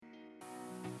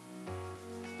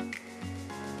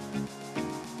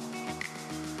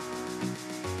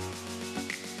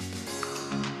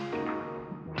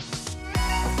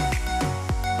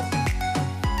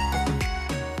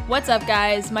What's up,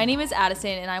 guys? My name is Addison,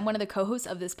 and I'm one of the co-hosts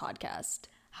of this podcast.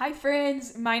 Hi,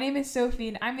 friends. My name is Sophie,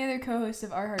 and I'm the other co-host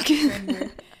of Our Hearts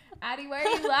Surrender. Addie, why are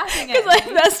you laughing at me? Because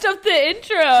I messed up the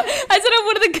intro. I said I'm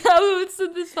one of the co-hosts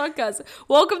of this podcast.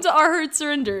 Welcome to Our Hearts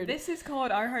Surrendered. This is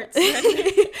called Our Hearts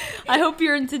Surrendered. I hope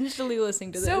you're intentionally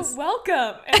listening to this. So,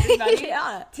 welcome, everybody.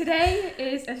 Yeah. Today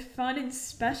is a fun and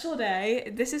special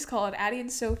day. This is called Addie and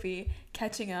Sophie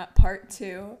Catching Up Part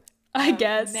 2. I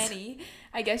guess.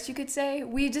 I guess you could say.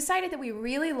 We decided that we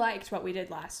really liked what we did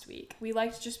last week. We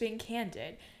liked just being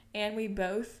candid. And we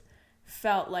both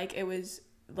felt like it was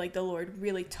like the Lord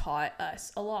really taught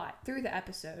us a lot through the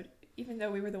episode, even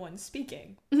though we were the ones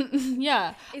speaking.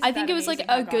 Yeah. I think it was like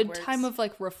a good time of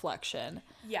like reflection.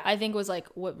 Yeah. I think was like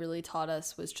what really taught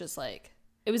us was just like,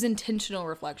 it was intentional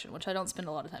reflection, which I don't spend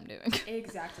a lot of time doing.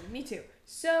 Exactly. Me too.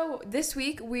 So this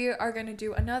week we are going to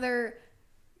do another,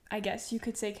 I guess you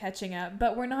could say, catching up,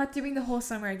 but we're not doing the whole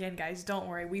summer again, guys. Don't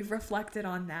worry. We've reflected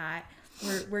on that.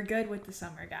 We're good with the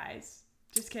summer, guys.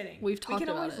 Just kidding. We've talked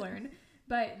about it. We can always learn,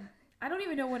 but I don't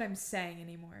even know what I'm saying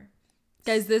anymore.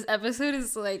 Guys, this episode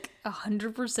is like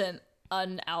 100%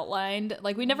 unoutlined.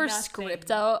 Like we never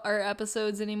script out our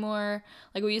episodes anymore.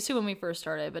 Like we used to when we first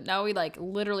started, but now we like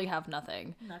literally have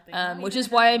nothing. Which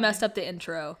is why I messed up the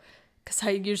intro. Because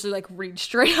I usually like read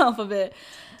straight off of it.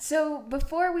 So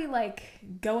before we like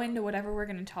go into whatever we're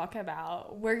going to talk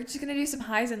about, we're just going to do some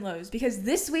highs and lows. Because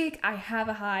this week I have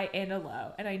a high and a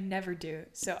low. And I never do.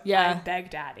 So yeah. I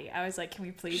begged Daddy. I was like, can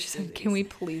we please do these? Can we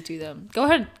please do them? Go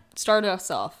ahead. Start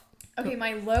us off. Okay,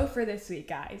 my low for this week,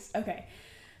 guys. Okay.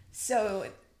 So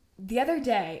the other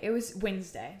day, it was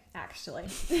Wednesday, actually.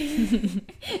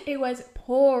 It was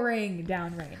pouring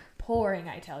down rain. Pouring,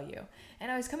 I tell you.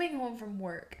 And I was coming home from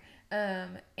work.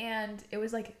 And it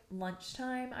was like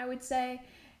lunchtime, I would say.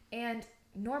 And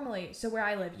normally, so where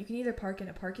I live, you can either park in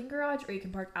a parking garage or you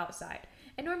can park outside.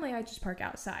 And normally I just park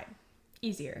outside.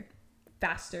 Easier,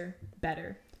 faster,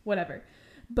 better, whatever.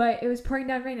 But it was pouring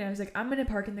down rain and I was like, I'm going to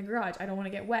park in the garage. I don't want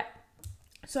to get wet.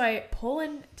 So I pull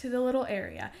into the little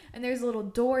area and there's a little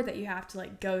door that you have to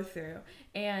like go through.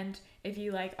 And if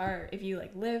you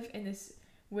live in this,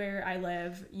 where I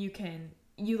live,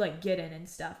 you like get in and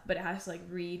stuff, but it has to like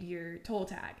read your toll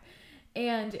tag.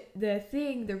 And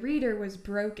the reader was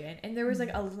broken and there was like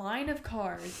a line of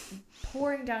cars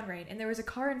pouring down rain, and there was a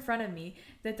car in front of me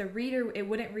that the reader, it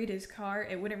wouldn't read his car,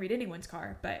 it wouldn't read anyone's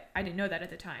car, but I didn't know that at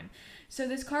the time. So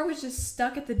this car was just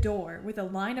stuck at the door with a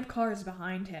line of cars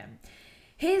behind him.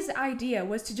 His idea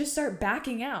was to just start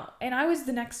backing out, and I was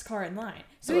the next car in line.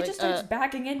 So he just starts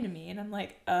backing into me, and I'm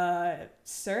like,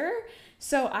 sir?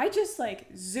 So I just like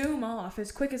zoom off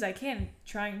as quick as I can,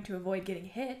 trying to avoid getting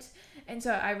hit. And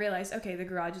so I realized, okay, the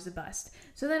garage is a bust.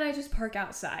 So then I just park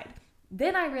outside.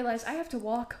 Then I realized I have to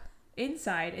walk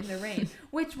inside in the rain,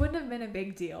 which wouldn't have been a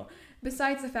big deal.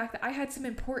 Besides the fact that I had some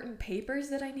important papers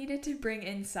that I needed to bring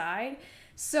inside.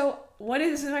 So what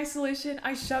is my solution?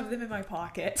 I shoved them in my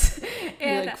pocket.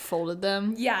 And you like folded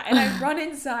them? Yeah, and I run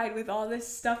inside with all this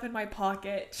stuff in my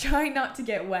pocket, trying not to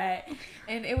get wet.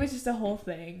 And it was just a whole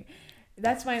thing.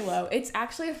 That's my low. It's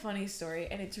actually a funny story,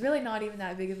 and it's really not even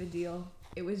that big of a deal.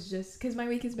 It was just because my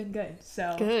week has been good.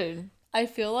 So good. I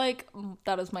feel like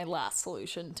that is my last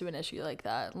solution to an issue like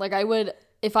that. Like I would,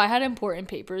 if I had important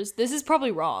papers, this is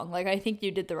probably wrong. Like I think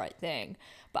you did the right thing,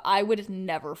 but I would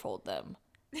never fold them.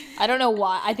 I don't know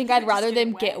why. I think I'd rather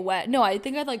them get wet. No, I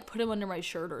think I'd like put them under my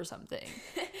shirt or something.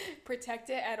 Protect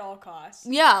it at all costs.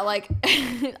 Yeah, like,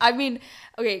 I mean,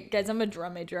 okay, guys, I'm a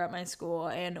drum major at my school,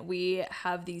 and we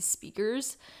have these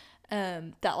speakers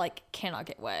that like cannot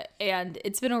get wet. And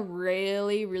it's been a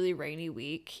really, really rainy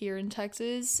week here in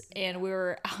Texas, and we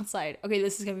were outside. Okay,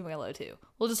 this is gonna be my low too.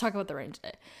 We'll just talk about the rain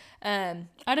today. I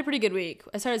had a pretty good week.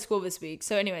 I started school this week.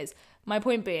 So anyways, my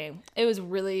point being, it was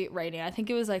really rainy. I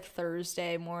think it was like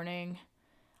Thursday morning.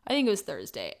 I think it was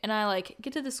Thursday. And I like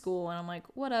get to the school and I'm like,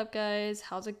 what up, guys?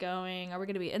 How's it going? Are we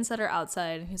going to be inside or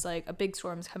outside? And he's like, a big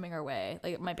storm's coming our way.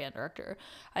 Like my band director.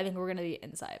 I think we're going to be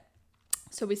inside.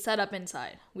 So we set up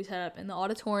inside. We set up in the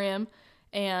auditorium,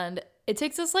 and it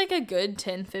takes us like a good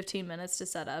 10-15 minutes to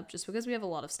set up just because we have a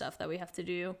lot of stuff that we have to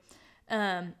do.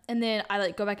 And then I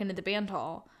like go back into the band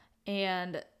hall,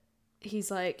 and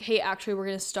he's like, hey, actually, we're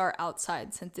going to start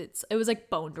outside since it was like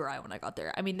bone dry when I got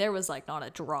there. I mean, there was like not a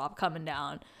drop coming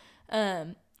down.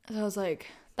 So I was like,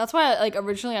 that's why like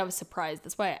originally I was surprised.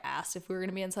 That's why I asked if we were going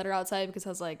to be inside or outside, because I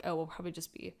was like, oh, we'll probably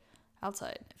just be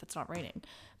outside if it's not raining.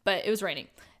 But it was raining.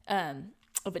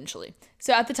 eventually.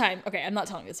 So at the time, okay, I'm not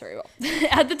telling this very well.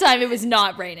 At the time, it was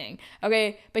not raining,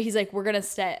 okay? But he's like, we're going to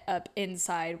set up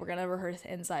inside. We're going to rehearse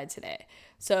inside today.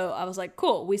 So I was like,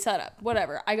 cool, we set up,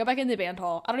 whatever. I go back into band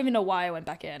hall. I don't even know why I went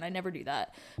back in. I never do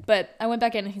that. But I went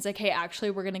back in and he's like, hey,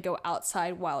 actually, we're going to go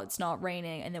outside while it's not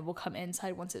raining and then we'll come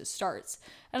inside once it starts.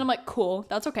 And I'm like, cool,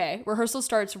 that's okay. Rehearsal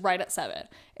starts right at 7.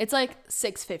 It's like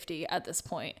 6:50 at this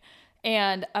point.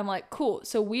 And I'm like, cool.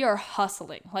 So we are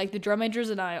hustling. Like the drum majors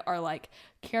and I are like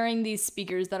carrying these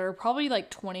speakers that are probably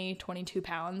like 20, 22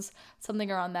 pounds,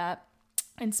 something around that.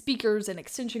 And speakers and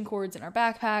extension cords in our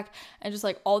backpack and just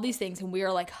like all these things. And we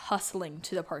are like hustling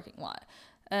to the parking lot.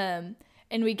 And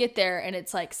we get there and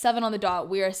it's like 7 on the dot.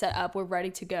 We are set up. We're ready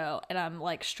to go. And I'm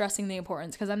like stressing the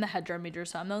importance because I'm the head drum major.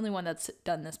 So I'm the only one that's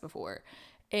done this before.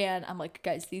 And I'm like,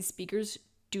 guys, these speakers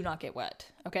do not get wet.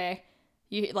 Okay.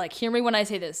 You like hear me when I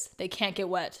say this. They can't get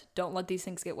wet. Don't let these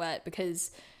things get wet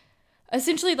because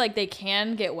essentially like they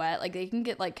can get wet. Like they can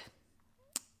get like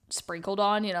sprinkled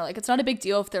on, you know, like it's not a big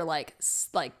deal if they're like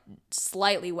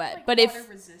slightly wet. Like but if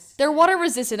resistant. they're water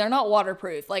resistant, they're not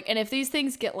waterproof. Like and if these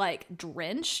things get like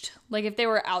drenched, like if they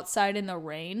were outside in the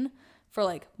rain for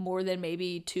like more than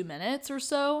maybe 2 minutes or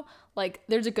so, like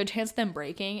there's a good chance of them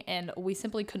breaking and we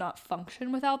simply could not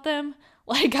function without them.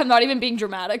 Like I'm not even being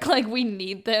dramatic. Like we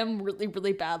need them really,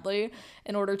 really badly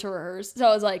in order to rehearse. So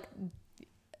I was like,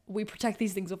 we protect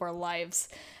these things with our lives.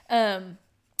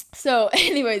 So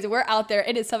anyways, we're out there.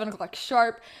 It is 7 o'clock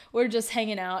sharp. We're just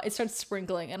hanging out. It starts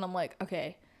sprinkling and I'm like,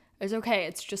 okay.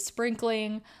 It's just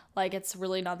sprinkling. Like it's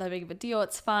really not that big of a deal.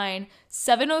 It's fine.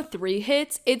 7:03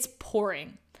 hits. It's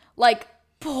pouring. Like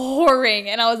pouring.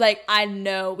 And I was like, I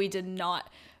know we did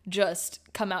not just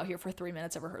come out here for 3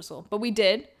 minutes of rehearsal, but we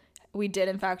did. We did,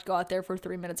 in fact, go out there for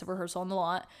 3 minutes of rehearsal on the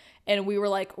lot. And we were,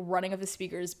 like, running up the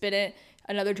speakers. Bennett,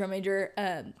 another drum major,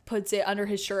 puts it under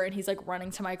his shirt. And he's, like,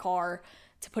 running to my car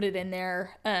to put it in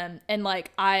there. And,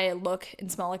 like, I look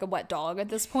and smell like a wet dog at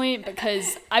this point.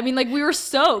 Because, I mean, like, we were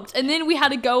soaked. And then we had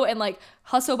to go and, like,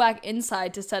 hustle back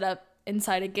inside to set up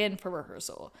inside again for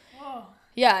rehearsal. Whoa.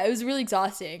 Yeah, it was really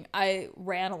exhausting. I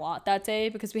ran a lot that day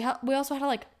because we also had to,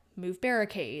 like, move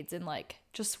barricades and, like,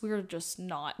 we were just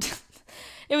not...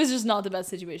 It was just not the best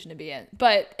situation to be in.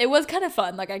 But it was kind of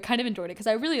fun. Like, I kind of enjoyed it because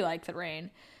I really like the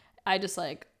rain. I just,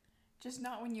 like... Just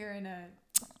not when you're in a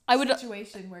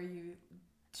situation where you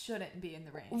shouldn't be in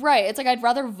the rain. Right. It's like I'd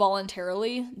rather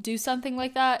voluntarily do something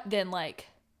like that than, like,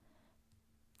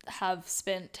 have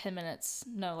spent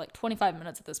 25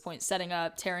 minutes at this point setting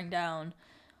up, tearing down,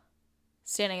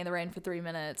 standing in the rain for 3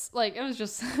 minutes. Like, it was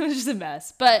just a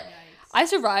mess. But... Yikes. I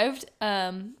survived.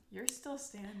 You're still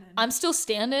standing. I'm still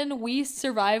standing. We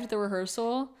survived the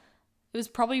rehearsal. It was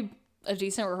probably a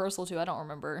decent rehearsal too. I don't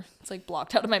remember. It's like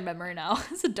blocked out of my memory now.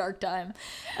 It's a dark time.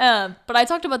 But I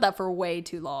talked about that for way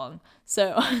too long.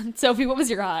 So, Sophie, what was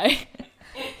your high?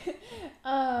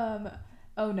 Oh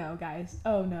no, guys.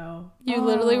 Oh no. You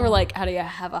literally were like, how do you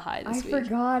have a high this week? I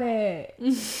forgot it.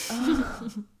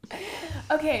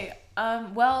 Okay.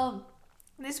 Well,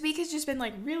 this week has just been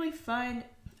like really fun.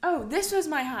 Oh, this was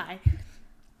my high.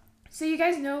 So you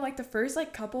guys know, like, the first,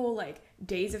 like, couple, like,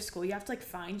 days of school, you have to, like,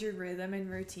 find your rhythm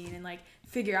and routine and, like,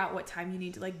 figure out what time you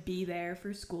need to, like, be there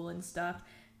for school and stuff,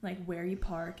 like, where you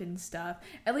park and stuff.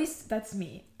 At least that's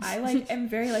me. I, like, am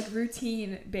very, like,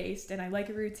 routine-based, and I like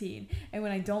a routine. And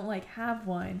when I don't, like, have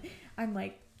one, I'm,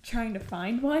 like, trying to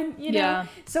find one, you know? Yeah.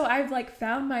 So I've, like,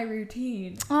 found my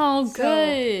routine. Oh,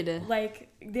 good. So, like...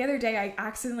 The other day, I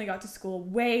accidentally got to school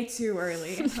way too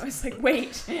early. And I was like,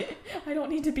 wait, I don't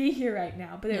need to be here right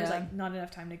now. But there was, like, not enough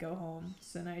time to go home.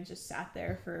 So then I just sat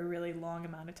there for a really long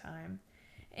amount of time.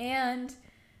 And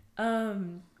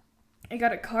I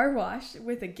got a car wash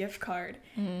with a gift card.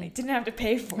 I didn't have to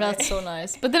pay for it. That's so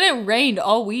nice. But then it rained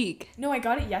all week. No, I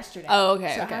got it yesterday. Oh,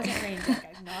 okay. So it hasn't rained yet,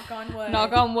 guys. Knock on wood.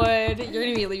 Knock on wood. You're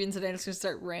going to be leaving today and it's going to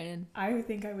start raining. I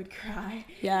think I would cry.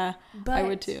 Yeah, but I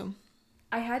would too.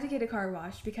 I had to get a car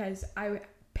wash because I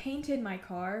painted my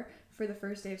car for the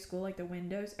first day of school, like the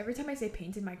windows. Every time I say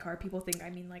painted my car, people think I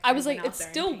mean like I was like, it's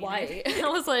still white. I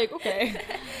was like, okay.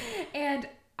 And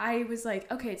I was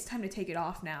like, okay, it's time to take it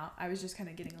off now. I was just kind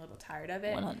of getting a little tired of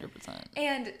it. 100%.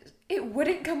 And it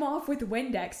wouldn't come off with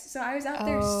Windex. So I was out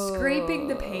there scraping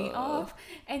the paint off,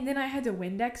 and then I had to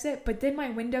Windex it, but then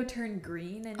my window turned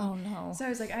green. And oh no. So I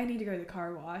was like, I need to go to the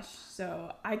car wash.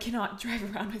 So I cannot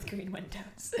drive around with green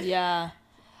windows. Yeah.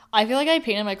 I feel like I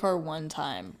painted my car one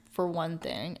time for one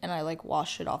thing, and I, like,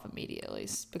 washed it off immediately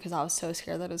because I was so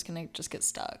scared that it was going to just get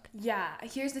stuck. Yeah,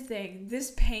 here's the thing.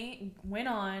 This paint went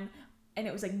on, and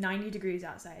it was, like, 90 degrees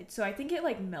outside. So I think it,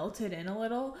 like, melted in a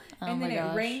little, and then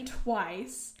it rained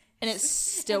twice. And it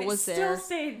still was there. It still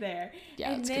stayed there.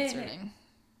 Yeah, and it's then concerning.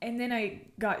 and then I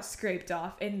got scraped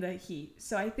off in the heat.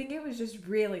 So I think it was just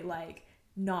really like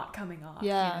not coming off.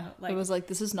 Yeah. You know? Like, it was like,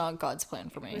 this is not God's plan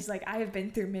for me. It was like, I have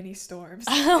been through many storms.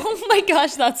 Oh my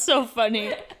gosh, that's so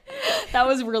funny. That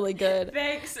was really good.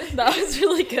 Thanks. That was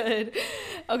really good.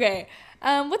 Okay.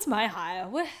 What's my high?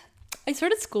 I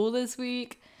started school this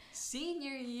week.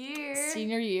 Senior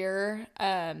year.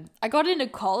 I got into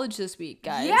college this week,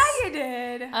 guys. Yeah, you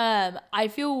did. I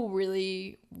feel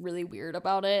really, really weird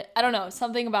about it. I don't know.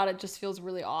 Something about it just feels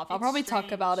really off. I'll probably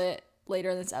talk about it later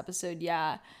in this episode.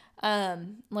 Yeah.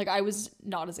 Like I was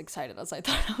not as excited as I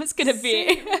thought I was gonna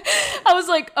be. I was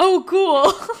like, oh,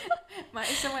 cool.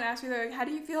 Someone asked me, like, how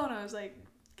do you feel? And I was like,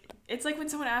 it's like when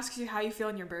someone asks you how you feel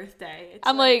on your birthday.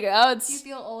 I'm like, oh, it's... Do you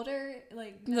feel older?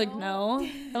 Like, no. Like, no.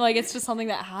 I'm like, it's just something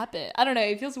that happened. I don't know.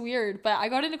 It feels weird. But I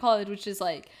got into college, which is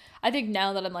like, I think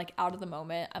now that I'm like out of the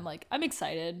moment, I'm like, I'm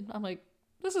excited. I'm like,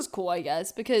 this is cool, I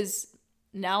guess. Because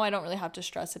now I don't really have to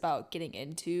stress about getting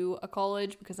into a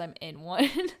college because I'm in one.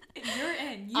 You're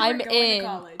in. I'm going in. to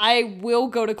college. I will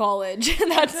go to college.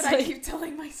 That's what like, I keep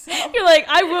telling myself. You're like,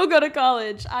 I will go to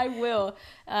college. I will.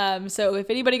 So if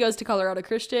anybody goes to Colorado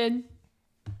Christian,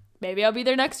 maybe I'll be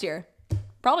there next year.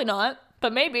 Probably not,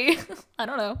 but maybe. I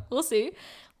don't know. We'll see.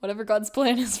 Whatever God's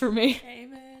plan is for me.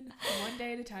 Amen. One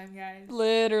day at a time, guys.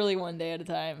 Literally one day at a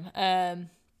time.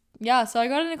 Yeah, so I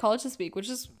got into college this week, which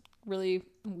is really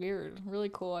weird. Really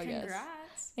cool, I guess.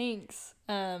 Congrats. Thanks.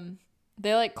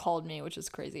 They like called me, which is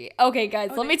crazy. Okay, guys,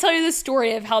 let me tell you the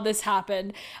story of how this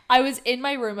happened. I was in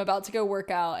my room about to go work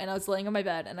out, and I was laying on my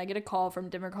bed, and I get a call from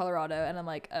Denver, Colorado, and I'm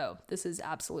like, oh, this is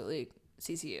absolutely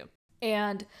CCU.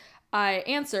 And I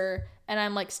answer, and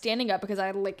I'm like standing up because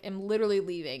I like am literally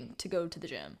leaving to go to the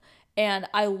gym. And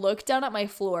I look down at my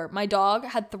floor. My dog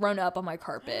had thrown up on my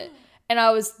carpet. And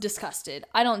I was disgusted.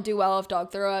 I don't do well if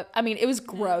dog throw up. I mean, it was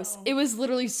gross. No. It was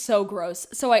literally so gross.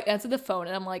 So I answered the phone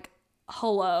and I'm like,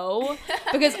 hello?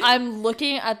 Because I'm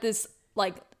looking at this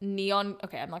like neon.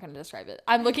 Okay, I'm not going to describe it.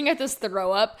 I'm looking at this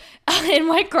throw up in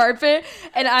my carpet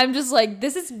and I'm just like,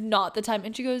 this is not the time.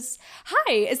 And she goes,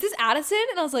 hi, is this Addison?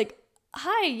 And I was like,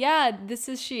 hi, yeah, this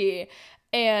is she.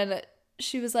 And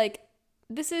she was like,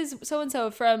 this is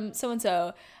so-and-so from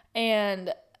so-and-so.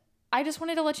 And I just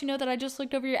wanted to let you know that I just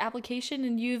looked over your application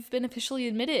and you've been officially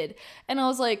admitted. And I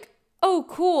was like, oh,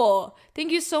 cool.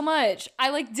 Thank you so much. I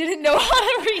like didn't know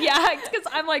how to react because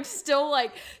I'm like still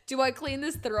like, do I clean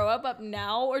this throw up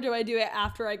now or do I do it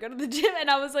after I go to the gym? And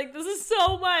I was like, this is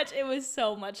so much. It was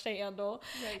so much to handle.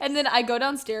 Yikes. And then I go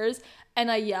downstairs and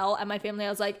I yell at my family. I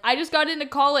was like, I just got into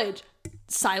college.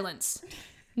 Silence.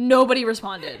 Nobody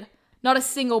responded. Not a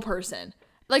single person.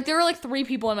 Like, there were, like, 3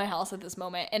 people in my house at this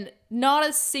moment, and not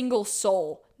a single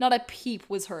soul, not a peep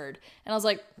was heard. And I was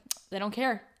like, they don't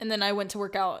care. And then I went to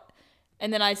work out,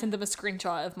 and then I sent them a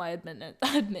screenshot of my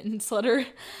admittance letter,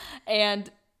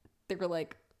 and they were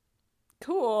like,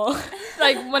 cool.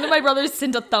 Like, one of my brothers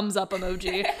sent a thumbs up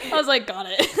emoji. I was like, got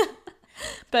it.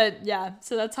 But, yeah,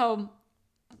 so that's how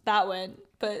that went.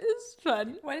 But it's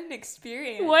fun. What an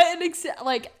experience.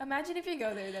 Like, imagine if you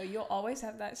go there, though. You'll always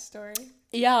have that story.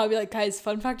 Yeah, I'll be like, guys,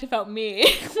 fun fact about me.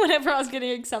 Whenever I was getting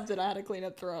accepted, I had to clean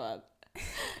up throw up.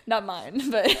 Not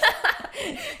mine, but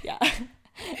yeah.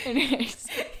 Anyways.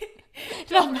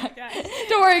 Not mine.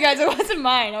 Don't worry, guys. It wasn't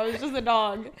mine. I was just a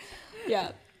dog.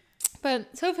 Yeah.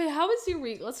 But, Sophie, how was your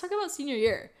week? Let's talk about senior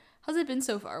year. How's it been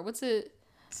so far? What's it?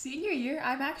 Senior year,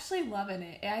 I'm actually loving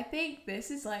it. I think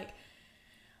this is like,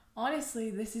 honestly,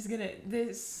 this is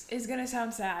gonna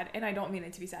sound sad, and I don't mean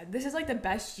it to be sad. This is like the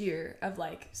best year of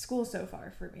like school so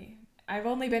far for me. I've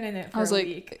only been in it for a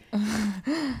week.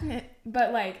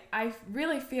 But like, I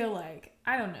really feel like,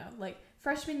 I don't know, like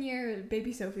freshman year,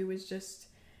 baby Sophie was just,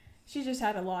 she just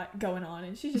had a lot going on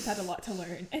and she just had a lot to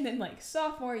learn. And then like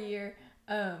sophomore year,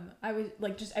 I was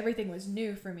like, just everything was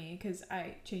new for me because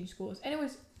I changed schools. And it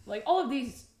was like, all of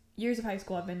these years of high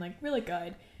school have been like really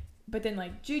good. But then,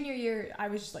 like, junior year, I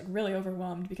was just, like, really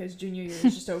overwhelmed because junior year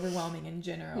is just overwhelming in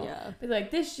general. Yeah. But,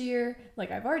 like, this year,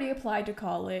 like, I've already applied to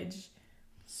college.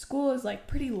 School is, like,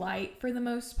 pretty light for the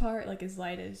most part. Like, as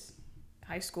light as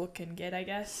high school can get, I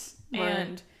guess.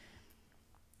 Right.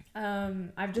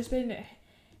 And I've just been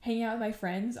hanging out with my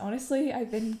friends. Honestly,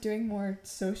 I've been doing more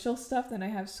social stuff than I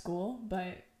have school.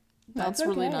 But that's okay.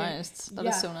 Really nice. That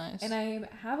is so nice. And I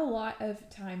have a lot of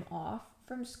time off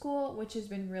from school, which has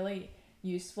been really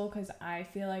useful because I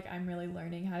feel like I'm really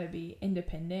learning how to be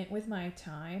independent with my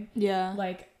time. Yeah.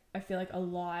 Like, I feel like a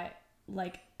lot,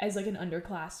 like, as like an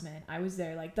underclassman, I was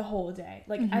there like the whole day,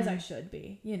 like as I should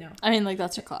be, you know. I mean, like,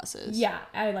 that's your classes. Yeah,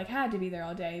 I like had to be there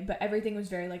all day, but everything was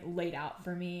very like laid out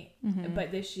for me.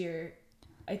 But this year,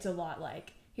 it's a lot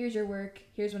like here's your work,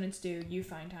 here's when it's due, you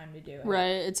find time to do it. Right.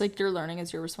 It's like your learning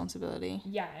is your responsibility.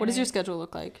 Yeah. What does your schedule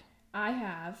look like? I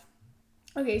have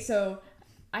A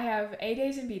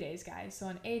days and B days, guys. So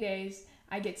on A days,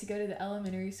 I get to go to the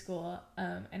elementary school,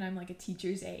 and I'm like a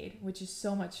teacher's aide, which is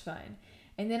so much fun.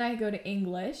 And then I go to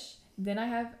English, then I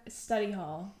have study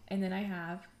hall, and then I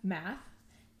have math,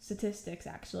 statistics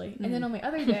actually. And then on my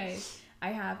other days,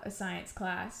 I have a science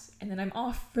class, and then I'm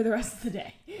off for the rest of the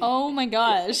day. Oh my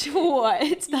gosh.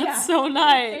 What? That's so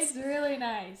nice. It's really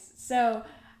nice. So,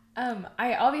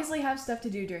 I obviously have stuff to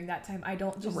do during that time. I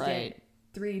don't just get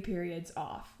 3 periods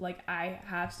off. Like, I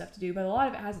have stuff to do, but a lot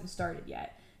of it hasn't started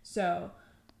yet. So,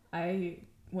 I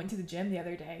went to the gym the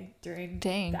other day during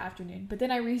the afternoon, but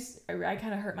then I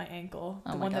kind of hurt my ankle,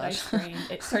 the one that I sprained.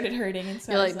 It started hurting, and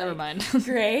so you're I like, was never mind.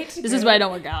 Great. This is why I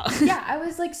don't work out. Yeah, I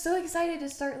was like so excited to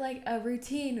start like a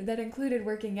routine that included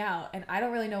working out, and I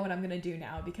don't really know what I'm gonna do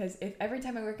now because if every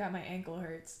time I work out my ankle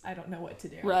hurts, I don't know what to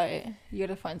do. Right. You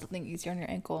gotta find something easier on your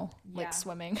ankle, like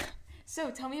swimming. So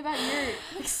tell me about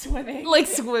your swimming. Like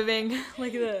swimming.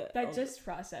 Like that just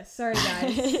processed. Sorry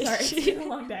guys. Sorry, it's been a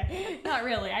long day. Not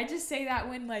really. I just say that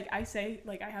when like I say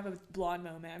like I have a blonde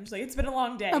moment. I'm just like, it's been a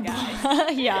long day,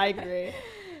 guys. Yeah, I agree.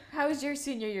 How's your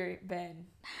senior year been?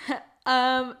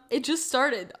 It just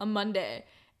started on Monday,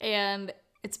 and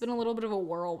it's been a little bit of a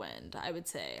whirlwind, I would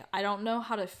say. I don't know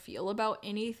how to feel about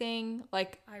anything.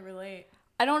 Like, I relate.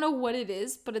 I don't know what it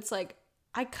is, but it's like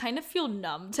I kind of feel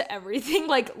numb to everything.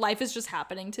 Like, life is just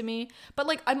happening to me. But,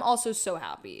 like, I'm also so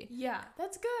happy. Yeah,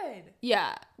 that's good.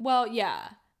 Yeah. Well, yeah.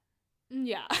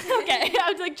 Yeah. Okay.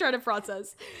 I'm, like, trying to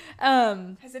process.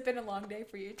 Has it been a long day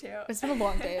for you, too? It's been a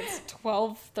long day. It's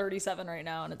 12:37 right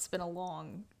now, and it's been a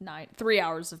long night. 3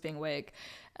 hours of being awake.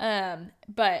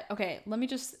 But, okay, let me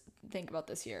just think about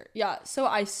this year. Yeah, so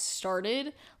I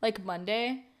started, like,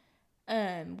 Monday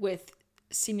with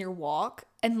senior walk,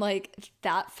 and, like,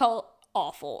 that felt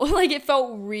awful. Like, it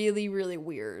felt really, really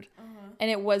weird.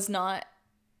 And it was not,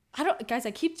 guys,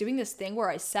 I keep doing this thing where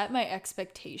I set my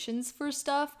expectations for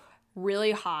stuff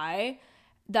really high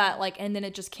that, like, and then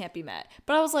it just can't be met.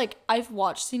 But I was like, I've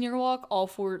watched senior walk all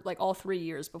 3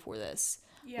 years before this.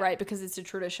 Yeah. Right, because it's a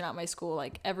tradition at my school.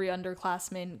 Like, every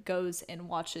underclassman goes and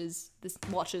watches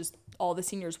all the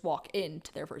seniors walk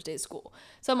into their first day of school.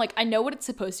 So I'm like, I know what it's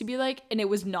supposed to be like, and it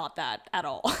was not that at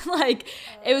all. Like,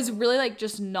 it was really like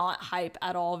just not hype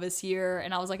at all this year,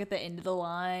 and I was like at the end of the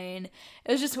line.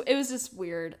 It was just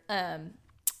weird. And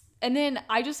then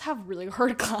I just have really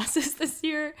hard classes this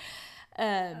year.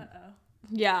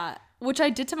 Yeah, which I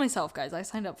did to myself, guys. I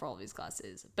signed up for all these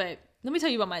classes, but let me tell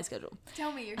you about my schedule.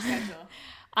 Tell me your schedule.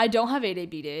 I don't have A-Day,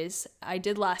 B-Days. I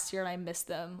did last year, and I missed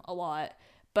them a lot.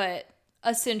 But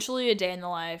essentially, a day in the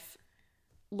life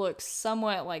looks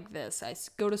somewhat like this. I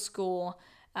go to school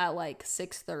at, like,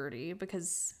 6:30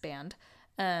 because band.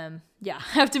 Yeah,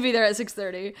 I have to be there at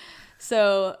 6:30.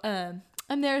 So,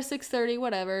 I'm there at 6:30,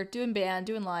 whatever, doing band,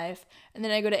 doing life. And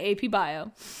then I go to AP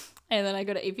Bio. And then I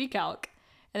go to AP Calc.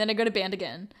 And then I go to band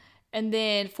again. And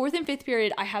then 4th and 5th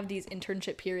period, I have these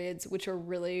internship periods, which are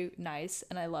really nice,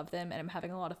 and I love them, and I'm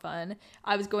having a lot of fun.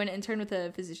 I was going to intern with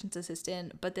a physician's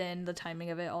assistant, but then the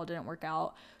timing of it all didn't work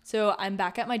out. So I'm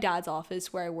back at my dad's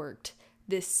office where I worked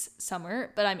this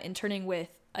summer, but I'm interning with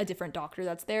a different doctor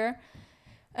that's there,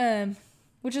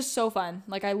 which is so fun.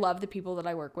 Like, I love the people that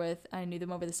I work with. I knew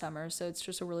them over the summer, so it's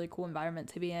just a really cool environment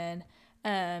to be in.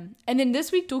 And then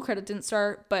this week, dual credit didn't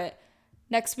start, but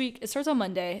next week, it starts on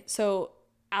Monday, so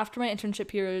after my internship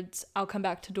periods, I'll come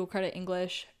back to dual credit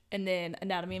English, and then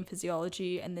anatomy and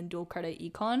physiology, and then dual credit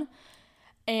econ.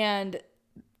 And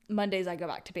Mondays I go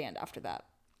back to band after that.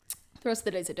 The rest of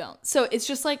the days I don't. So it's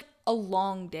just like a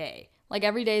long day. Like,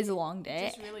 every day is a long day.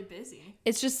 It's just really busy.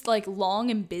 It's just like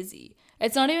long and busy.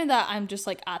 It's not even that I'm just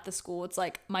like at the school. It's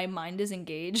like my mind is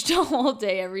engaged all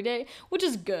day, every day, which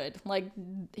is good. Like,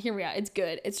 hear me out. It's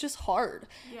good. It's just hard.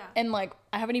 Yeah. And like,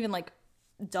 I haven't even like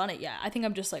done it yet. I think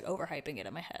I'm just like overhyping it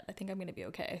in my head. I think I'm gonna be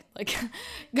okay. Like,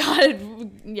 God,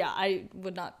 yeah, I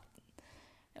would not.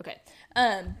 Okay.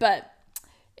 But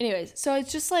anyways, so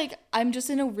it's just like I'm just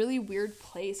in a really weird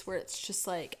place where it's just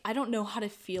like I don't know how to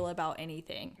feel about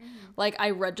anything. Like,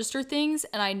 I register things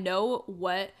and I know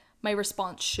what my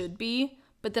response should be,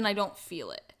 but then I don't feel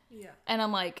it. Yeah. And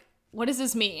I'm like, what does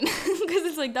this mean? Because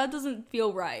it's like that doesn't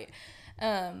feel right.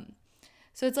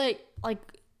 So it's like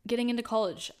getting into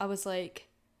college, I was like,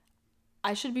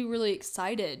 I should be really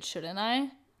excited, shouldn't I?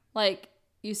 Like,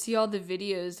 you see all the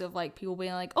videos of like people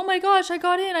being like, oh my gosh, I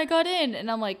got in.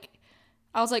 And I'm like,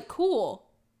 I was like, cool.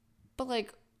 But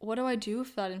like, what do I do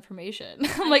with that information?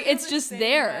 I'm like, it's just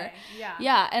there. Yeah.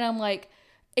 Yeah. And I'm like,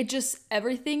 it just,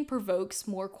 everything provokes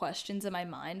more questions in my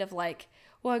mind of like,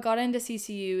 well, I got into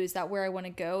CCU. Is that where I want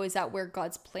to go? Is that where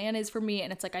God's plan is for me?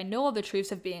 And it's like, I know all the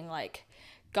truths of being like,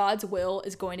 God's will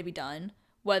is going to be done,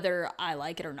 whether I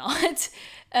like it or not.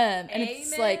 And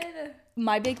it's like,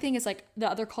 my big thing is like the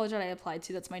other college that I applied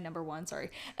to, that's my number one, sorry,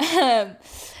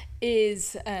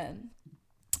 is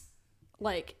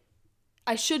like,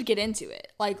 I should get into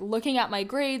it. Like, looking at my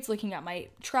grades, looking at my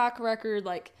track record,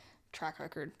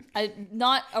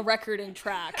 not a record in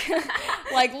track,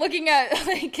 like looking at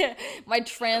like my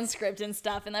transcript and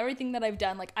stuff and everything that I've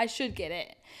done, like I should get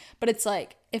it. But it's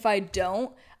like, if I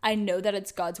don't, I know that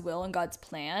it's God's will and God's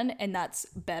plan, and that's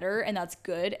better and that's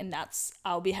good, and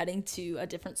I'll be heading to a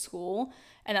different school,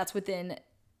 and that's within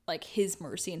like his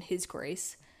mercy and his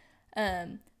grace.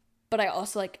 But I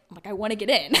also like I want to get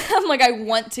in. I'm like, I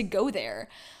want to go there.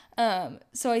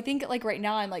 So I think like right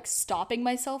now I'm like stopping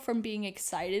myself from being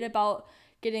excited about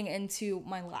getting into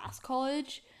my last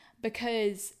college,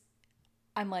 because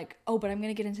I'm like, oh, but I'm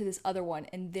going to get into this other one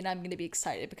and then I'm going to be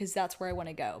excited because that's where I want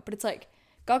to go. But it's like,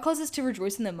 God calls us to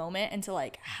rejoice in the moment and to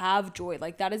like have joy.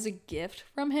 Like that is a gift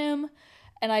from him.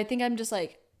 And I think I'm just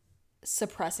like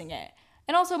suppressing it.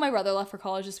 And also my brother left for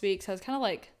college this week. So I was kind of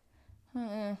like,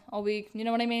 all week, you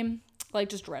know what I mean? Like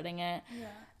just dreading it.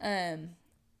 Yeah.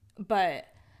 But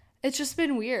it's just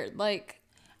been weird. Like,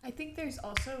 I think there's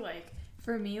also like,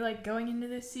 for me, like going into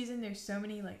this season, there's so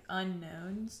many like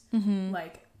unknowns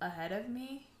like ahead of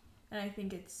me. And I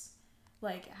think it's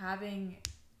like having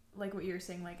like what you were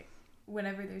saying, like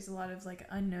whenever there's a lot of like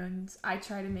unknowns, I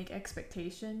try to make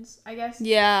expectations, I guess.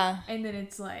 Yeah. And then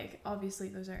it's like, obviously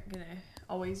those aren't going to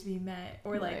always be met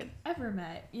or like ever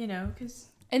met, you know, because.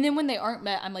 And then when they aren't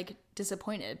met, I'm like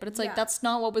disappointed. But it's like, that's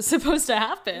not what was supposed to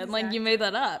happen. Exactly. Like you made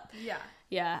that up. Yeah.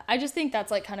 Yeah. I just think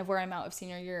that's like kind of where I'm out of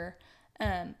senior year.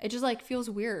 It just like feels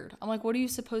weird. I'm like, what are you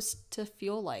supposed to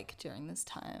feel like during this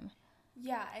time?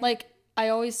 Yeah. Like I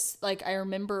always like, I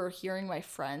remember hearing my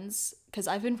friends, because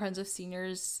I've been friends with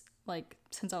seniors like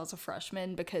since I was a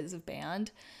freshman because of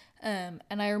band. And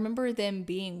I remember them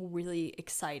being really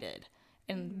excited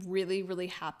and really, really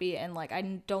happy. And like, I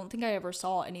don't think I ever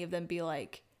saw any of them be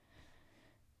like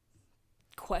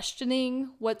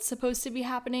questioning what's supposed to be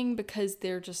happening, because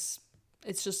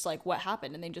it's just like what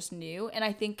happened and they just knew. And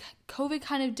I think COVID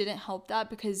kind of didn't help that,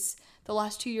 because the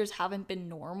last 2 years haven't been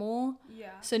normal.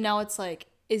 Yeah. So now it's like,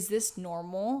 is this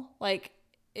normal? Like,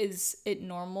 is it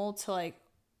normal to like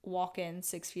walk in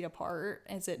 6 feet apart?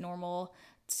 Is it normal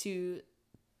to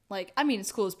like, I mean,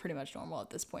 school is pretty much normal at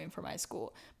this point for my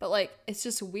school, but like, it's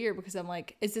just weird because I'm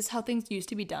like, is this how things used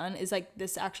to be done? Is like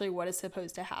this actually what is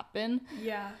supposed to happen?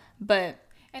 Yeah. But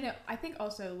and I think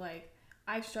also like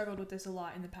I've struggled with this a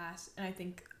lot in the past, and I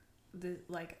think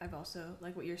I've also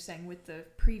like what you're saying with the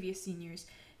previous seniors,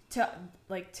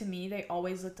 to me they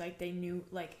always looked like they knew,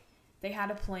 like they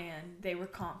had a plan, they were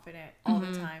confident all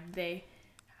the time, they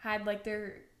had like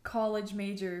their college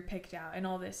major picked out and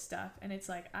all this stuff, and it's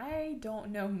like I don't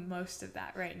know most of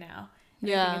that right now.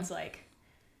 And I think it's like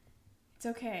it's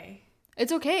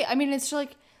okay. I mean, it's just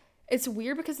like, it's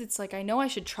weird because it's like, I know I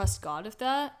should trust God with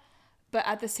that, but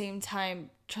at the same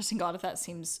time, trusting God with that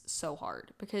seems so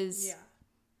hard, because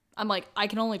I'm like, I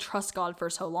can only trust God for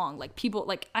so long. Like people,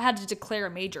 like I had to declare a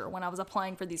major when I was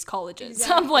applying for these colleges.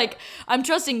 Exactly. So I'm like, I'm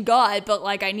trusting God, but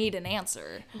like I need an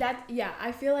answer.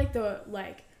 I feel like the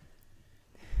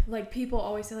like people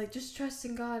always say like, just trust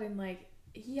in God and like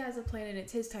he has a plan and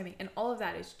it's his timing, and all of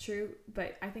that is true.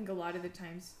 But I think a lot of the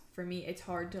times for me, it's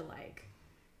hard to like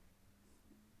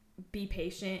be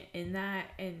patient in that,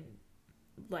 and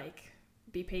like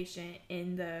be patient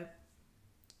in the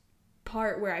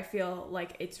part where I feel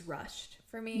like it's rushed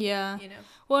for me. Yeah. You know?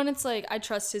 Well, and it's like, I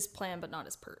trust his plan, but not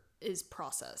his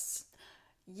process.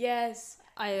 Yes.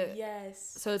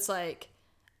 So it's like,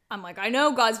 I'm like, I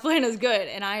know God's plan is good,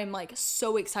 and I am like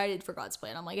so excited for God's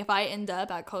plan. I'm like, if I end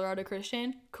up at Colorado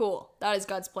Christian, cool. That is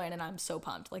God's plan, and I'm so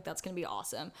pumped. Like, that's going to be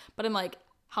awesome. But I'm like,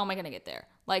 how am I going to get there?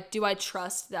 Like, do I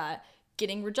trust that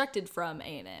getting rejected from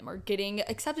A&M or getting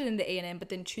accepted into A&M but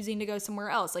then choosing to go somewhere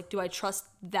else? Like, do I trust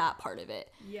that part of it?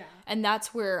 Yeah. And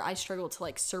that's where I struggle to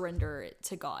like surrender it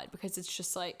to God, because it's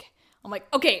just like, I'm like,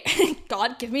 okay,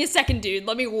 God, give me a second, dude.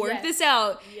 Let me work this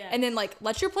out. Yes. And then like,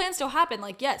 let your plan still happen.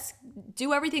 Like, yes,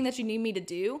 do everything that you need me to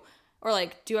do, or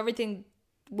like do everything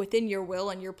within your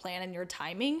will and your plan and your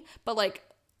timing. But like,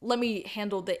 let me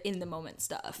handle the in the moment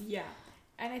stuff. Yeah.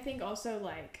 And I think also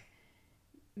like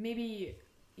maybe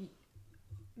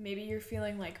you're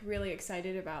feeling like really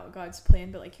excited about God's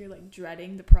plan, but like you're like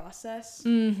dreading the process.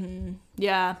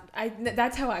 Yeah.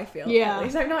 That's how I feel. Yeah. At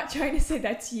least I'm not trying to say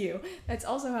that's you. That's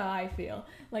also how I feel.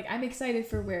 Like I'm excited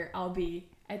for where I'll be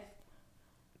at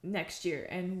next year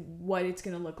and what it's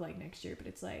going to look like next year. But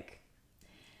it's like,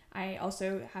 I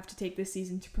also have to take this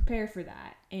season to prepare for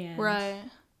that. And Right.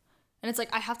 And it's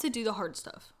like, I have to do the hard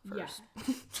stuff first.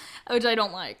 Yeah. Which I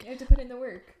don't like. You have to put in the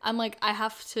work. I'm like, I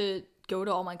have to go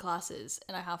to all my classes,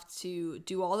 and I have to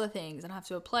do all the things, and I have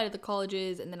to apply to the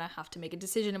colleges, and then I have to make a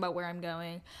decision about where I'm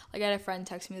going. Like, I had a friend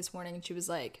text me this morning, and she was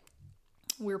like,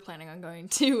 we were planning on going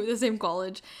to the same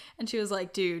college, and she was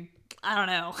like, dude, I don't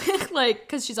know. Like,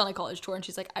 because she's on a college tour, and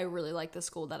she's like, I really like the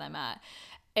school that I'm at.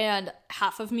 And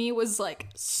half of me was like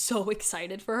so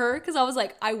excited for her, because I was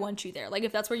like, I want you there. Like,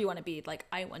 if that's where you want to be, like,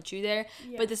 I want you there.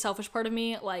 Yeah. But the selfish part of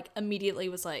me, like, immediately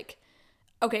was like,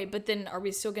 okay, but then are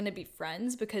we still going to be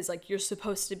friends? Because, like, you're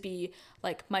supposed to be,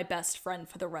 like, my best friend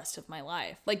for the rest of my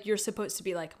life. Like, you're supposed to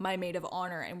be, like, my maid of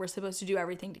honor, and we're supposed to do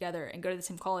everything together and go to the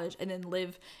same college and then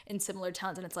live in similar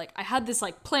towns. And it's like, I had this,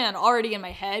 like, plan already in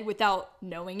my head without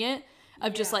knowing it,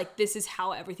 of just, like, this is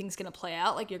how everything's going to play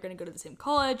out. Like, you're going to go to the same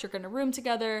college, you're going to room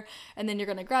together, and then you're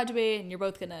going to graduate, and you're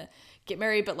both going to get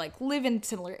married, but, like, live in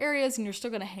similar areas, and you're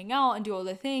still going to hang out and do all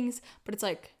the things. But it's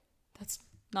like, that's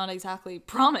not exactly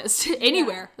promised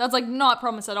anywhere. That's, like, not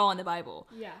promised at all in the Bible.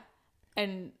 Yeah.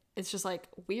 And it's just, like,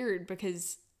 weird,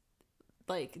 because,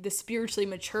 like, the spiritually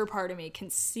mature part of me can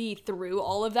see through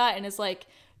all of that, and it's like,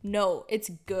 no, it's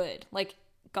good. Like,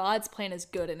 God's plan is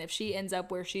good, and if she ends up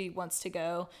where she wants to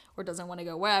go or doesn't want to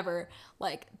go wherever,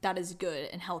 like, that is good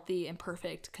and healthy and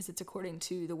perfect, because it's according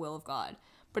to the will of God.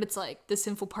 But it's like, the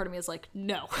sinful part of me is like,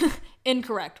 no,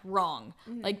 incorrect, wrong.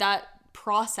 Mm-hmm. Like, that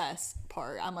process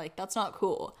part, I'm like, that's not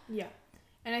cool. Yeah.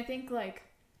 And I think, like,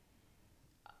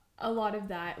 a lot of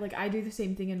that, like, I do the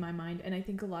same thing in my mind, and I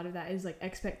think a lot of that is, like,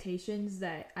 expectations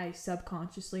that I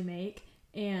subconsciously make,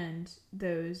 and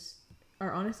those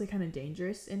are honestly kind of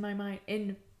dangerous in my mind,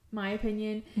 in my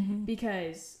opinion,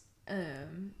 because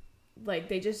like,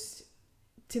 they just,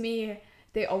 to me,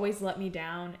 they always let me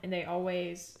down, and they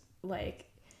always, like,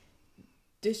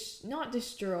 not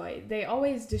destroy, they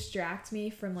always distract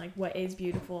me from, like, what is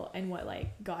beautiful and what,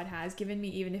 like, God has given me,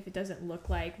 even if it doesn't look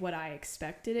like what I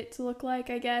expected it to look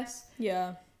like, I guess.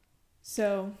 Yeah.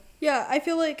 So yeah, I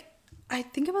feel like I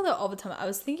think about that all the time. I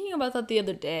was thinking about that the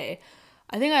other day.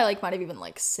 I think I, like, might have even,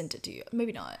 like, sent it to you.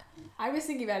 Maybe not. I was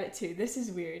thinking about it too. This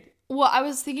is weird. Well, I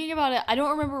was thinking about it. I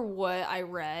don't remember what I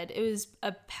read. It was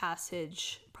a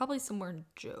passage, probably somewhere in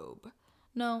Job.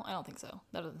 No, I don't think so.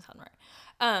 That doesn't sound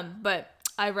right. But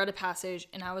I read a passage,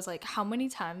 and I was like, how many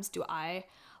times do I,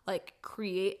 like,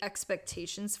 create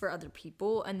expectations for other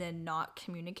people and then not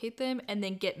communicate them and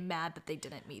then get mad that they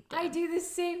didn't meet them? I do the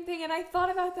same thing, and I thought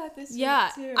about that this week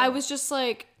too. I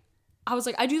was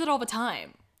like, I do that all the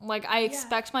time. Like, I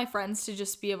expect my friends to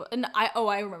just be able, and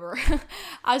I remember.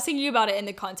 I was thinking about it in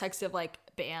the context of, like,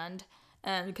 band,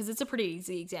 because it's a pretty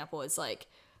easy example. It's like,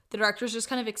 the directors just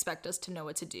kind of expect us to know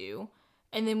what to do,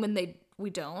 and then when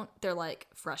we don't, they're, like,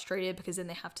 frustrated, because then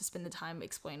they have to spend the time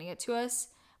explaining it to us.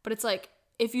 But it's like,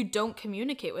 if you don't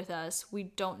communicate with us, we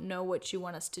don't know what you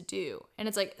want us to do. And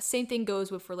it's like, same thing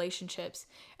goes with relationships,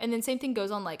 and then same thing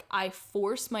goes on, like, I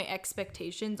force my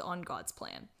expectations on God's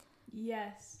plan.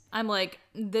 Yes. I'm like,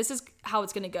 this is how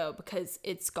it's gonna go because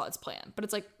it's God's plan. But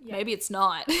it's like, maybe it's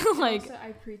not. Like, also,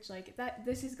 I preach, like, that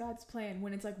this is God's plan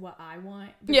when it's, like, what I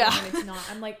want. But when it's not,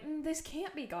 I'm like, this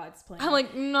can't be God's plan. I'm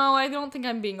like, no, I don't think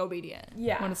I'm being obedient.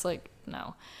 Yeah. When it's like,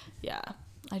 no. Yeah.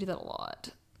 I do that a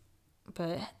lot.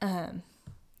 But,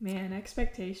 man,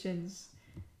 expectations.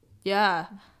 Yeah.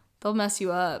 They'll mess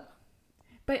you up.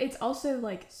 But it's also,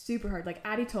 like, super hard. Like,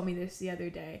 Addie told me this the other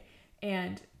day,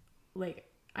 and, like,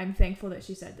 I'm thankful that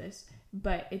she said this,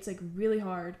 but it's, like, really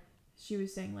hard. She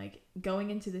was saying, like,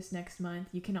 going into this next month,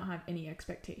 you cannot have any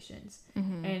expectations.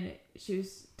 Mm-hmm. And she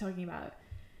was talking about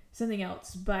something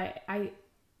else, but I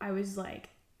was like,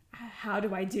 how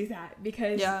do I do that?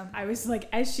 Because I was like,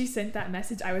 as she sent that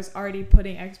message, I was already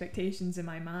putting expectations in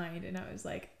my mind, and I was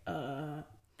like,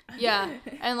 Yeah,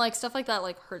 and, like, stuff like that,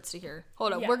 like, hurts to hear.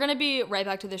 Hold up, we're gonna be right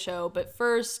back to the show, but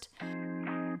first,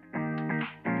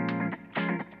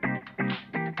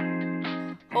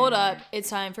 hold up, it's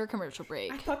time for a commercial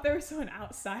break. I thought there was someone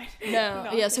outside. No,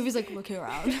 yeah, Sophie's, like, looking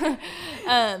around.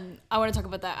 I want to talk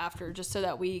about that after, just so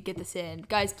that we get this in.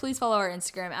 Guys, please follow our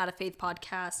Instagram,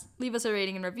 @AFaithPodcast. Leave us a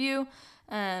rating and review,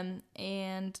 and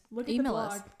email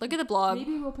us. Look at the blog.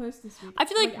 Maybe we'll post this week. I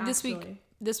feel like this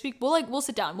week we'll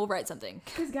sit down, we'll write something.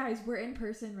 Because, guys, we're in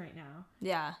person right now.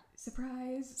 Yeah.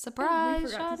 Surprise. We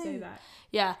forgot to say that.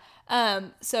 Yeah.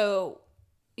 So,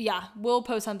 yeah, we'll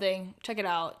post something. Check it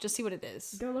out. Just see what it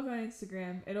is. Go look on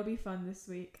Instagram. It'll be fun this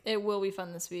week. It will be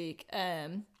fun this week.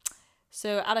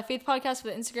 So Out of Faith Podcast for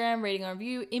the Instagram, rating and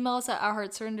review. Email us at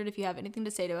ourheartsurrendered if you have anything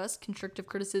to say to us. Constructive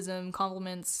criticism,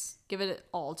 compliments, give it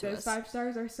all to us. Those 5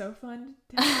 stars are so fun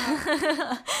to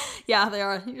have. Yeah, they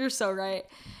are. You're so right.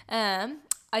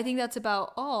 I think that's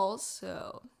about all.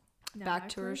 So Now back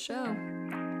to our show.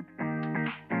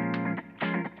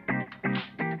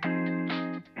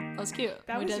 That was cute.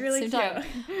 That We was did at really the same time.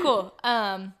 Cool.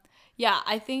 Yeah,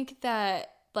 I think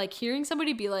that like hearing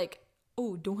somebody be like,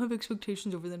 oh, don't have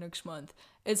expectations over the next month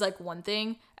is like one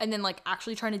thing, and then like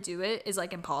actually trying to do it is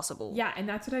like impossible. Yeah, and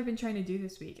that's what I've been trying to do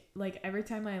this week. Like every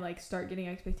time I like start getting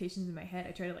expectations in my head,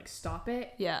 I try to like stop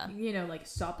it. Yeah. You know, like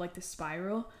stop like the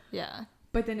spiral. Yeah.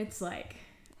 But then it's like,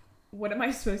 what am I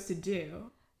supposed to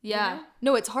do? Yeah. You know?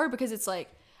 No, it's hard because it's like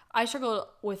I struggle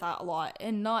with that a lot,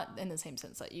 and not in the same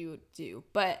sense that you do,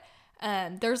 but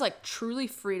there's like truly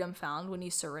freedom found when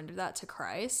you surrender that to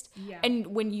Christ. Yeah. And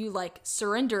when you like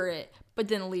surrender it, but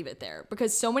then leave it there.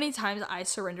 Because so many times I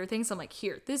surrender things, I'm like,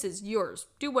 here, this is yours.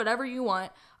 Do whatever you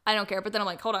want. I don't care. But then I'm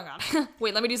like, hold on, God.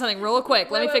 Wait, let me do something real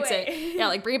quick. Let me fix it. Yeah,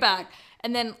 like bring it back.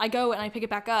 And then I go and I pick it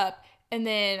back up. And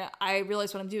then I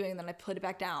realize what I'm doing, and then I put it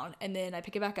back down, and then I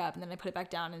pick it back up, and then I put it back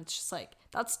down, and it's just like,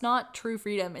 that's not true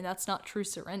freedom, and that's not true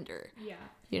surrender. Yeah.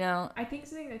 You know? I think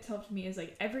something that's helped me is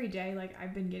like every day, like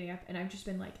I've been getting up and I've just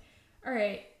been like, all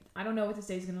right, I don't know what this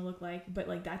day is going to look like, but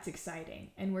like that's exciting.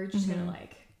 And we're just going to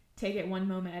like take it one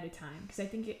moment at a time. Because I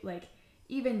think it like,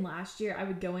 even last year, I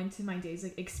would go into my days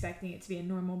like expecting it to be a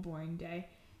normal, boring day.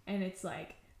 And it's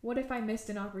like, what if I missed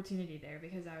an opportunity there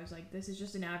because I was like, this is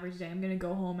just an average day. I'm going to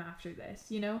go home after this,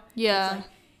 you know? Yeah. It's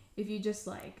like, if you just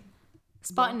like...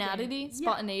 Spontaneity? Yeah.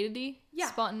 Spontaneity? Yeah.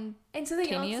 And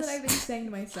something else that I've been saying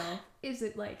to myself is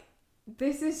that like,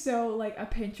 this is so like a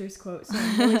Pinterest quote, so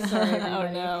I'm really sorry everybody.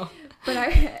 Oh no. But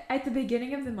I, at the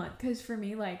beginning of the month, because for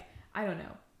me, like, I don't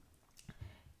know.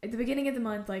 At the beginning of the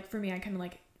month, like, for me, I kind of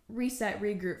like reset,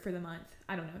 regroup for the month.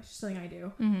 I don't know. It's just something I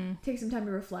do. Mm-hmm. Take some time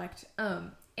to reflect.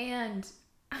 And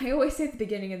I always say at the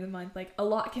beginning of the month, like, a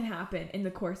lot can happen in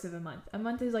the course of a month. A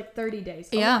month is like 30 days.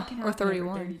 A lot can happen or 31.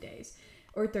 over 30 days.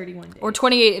 Or 31 days. Or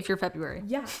 28 if you're February.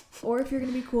 Yeah. Or if you're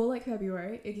going to be cool like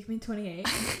February, it gives me 28.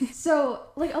 So,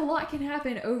 like, a lot can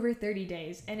happen over 30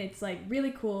 days. And it's, like,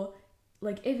 really cool.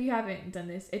 Like, if you haven't done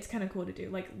this, it's kind of cool to do.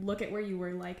 Like, look at where you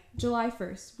were, like, July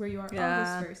 1st, where you are August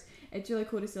 1st. It's really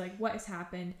cool to see, like, what has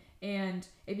happened. And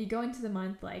if you go into the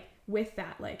month, like, with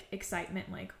that, like, excitement,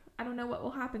 like, I don't know what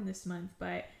will happen this month,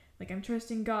 but, like, I'm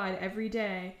trusting God every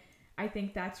day. I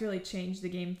think that's really changed the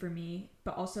game for me.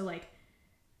 But also, like,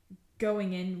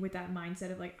 going in with that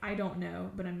mindset of like, I don't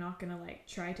know, but I'm not gonna like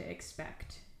try to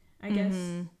expect, I guess.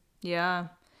 Yeah,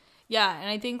 and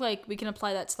I think like we can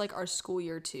apply that to like our school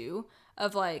year too,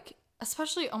 of like,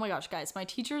 especially, oh my gosh guys, my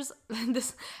teachers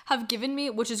this have given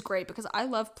me, which is great because I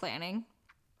love planning,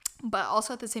 but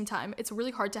also at the same time it's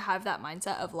really hard to have that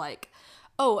mindset of like,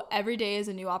 oh, every day is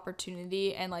a new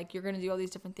opportunity and like you're gonna do all these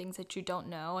different things that you don't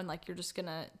know and like you're just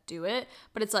gonna do it.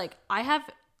 But it's like, I have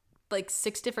like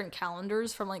 6 different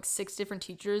calendars from like 6 different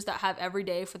teachers that have every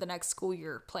day for the next school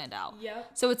year planned out.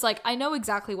 Yep. So it's like, I know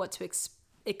exactly what to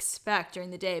expect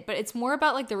during the day, but it's more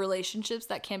about like the relationships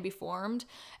that can be formed.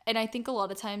 And I think a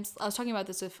lot of times, I was talking about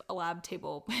this with a lab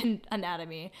table in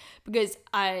anatomy, because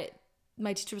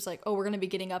my teacher was like, oh, we're going to be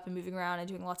getting up and moving around and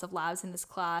doing lots of labs in this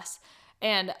class.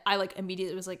 And I like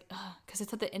immediately was like, because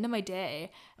it's at the end of my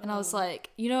day. And I was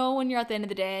like, you know, when you're at the end of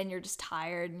the day and you're just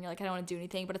tired and you're like, I don't want to do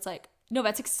anything, but it's like, no,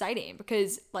 that's exciting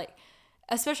because like,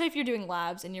 especially if you're doing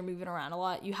labs and you're moving around a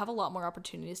lot, you have a lot more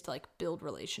opportunities to like build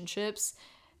relationships,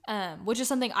 which is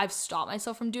something I've stopped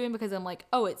myself from doing because I'm like,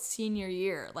 oh, it's senior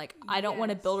year. Like, I don't want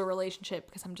to build a relationship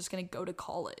because I'm just going to go to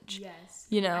college. Yes.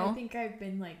 You know? I think I've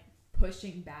been like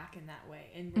pushing back in that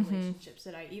way in relationships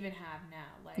that I even have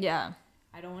now. Like, yeah.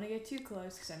 I don't want to get too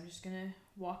close because I'm just going to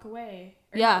walk away.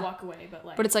 Or yeah. not walk away, but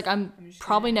like. But it's like, I'm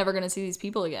probably never going to see these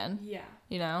people again. Yeah.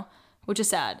 You know? Which is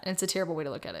sad, and it's a terrible way to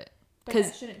look at it. But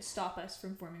that shouldn't stop us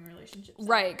from forming relationships.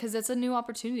 Right, because it's a new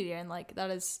opportunity, and like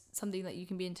that is something that you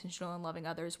can be intentional in loving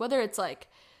others. Whether it's like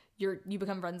you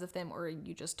become friends with them, or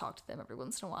you just talk to them every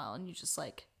once in a while, and you just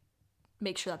like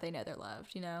make sure that they know they're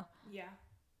loved. You know. Yeah.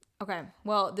 Okay.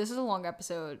 Well, this is a long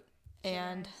episode,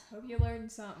 and hope you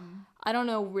learned something. I don't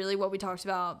know really what we talked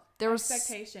about. There was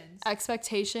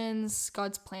expectations,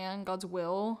 God's plan, God's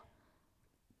will,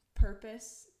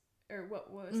 purpose. Or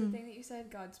what was the thing that you said?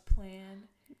 God's plan.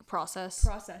 Process.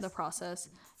 The process.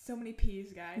 So many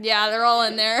P's, guys. Yeah, they're all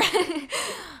in there.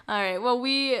 All right. Well,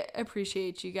 we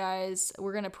appreciate you guys.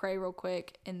 We're going to pray real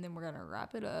quick, and then we're going to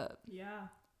wrap it up. Yeah.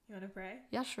 You want to pray?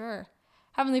 Yeah, sure.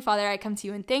 Heavenly Father, I come to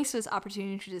you and thanks for this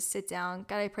opportunity to just sit down.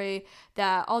 God, I pray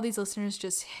that all these listeners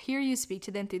just hear you speak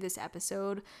to them through this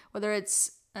episode, whether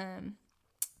it's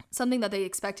something that they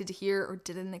expected to hear or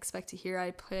didn't expect to hear.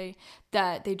 I pray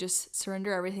that they just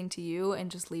surrender everything to you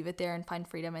and just leave it there and find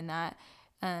freedom in that.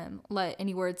 Let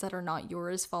any words that are not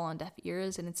yours fall on deaf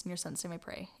ears, and it's in your son's name I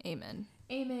pray. Amen.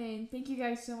 Amen. Thank you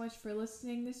guys so much for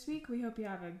listening this week. We hope you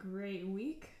have a great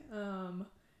week.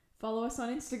 Follow us on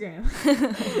Instagram.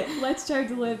 Let's try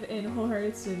to live in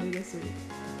wholehearted stability this week.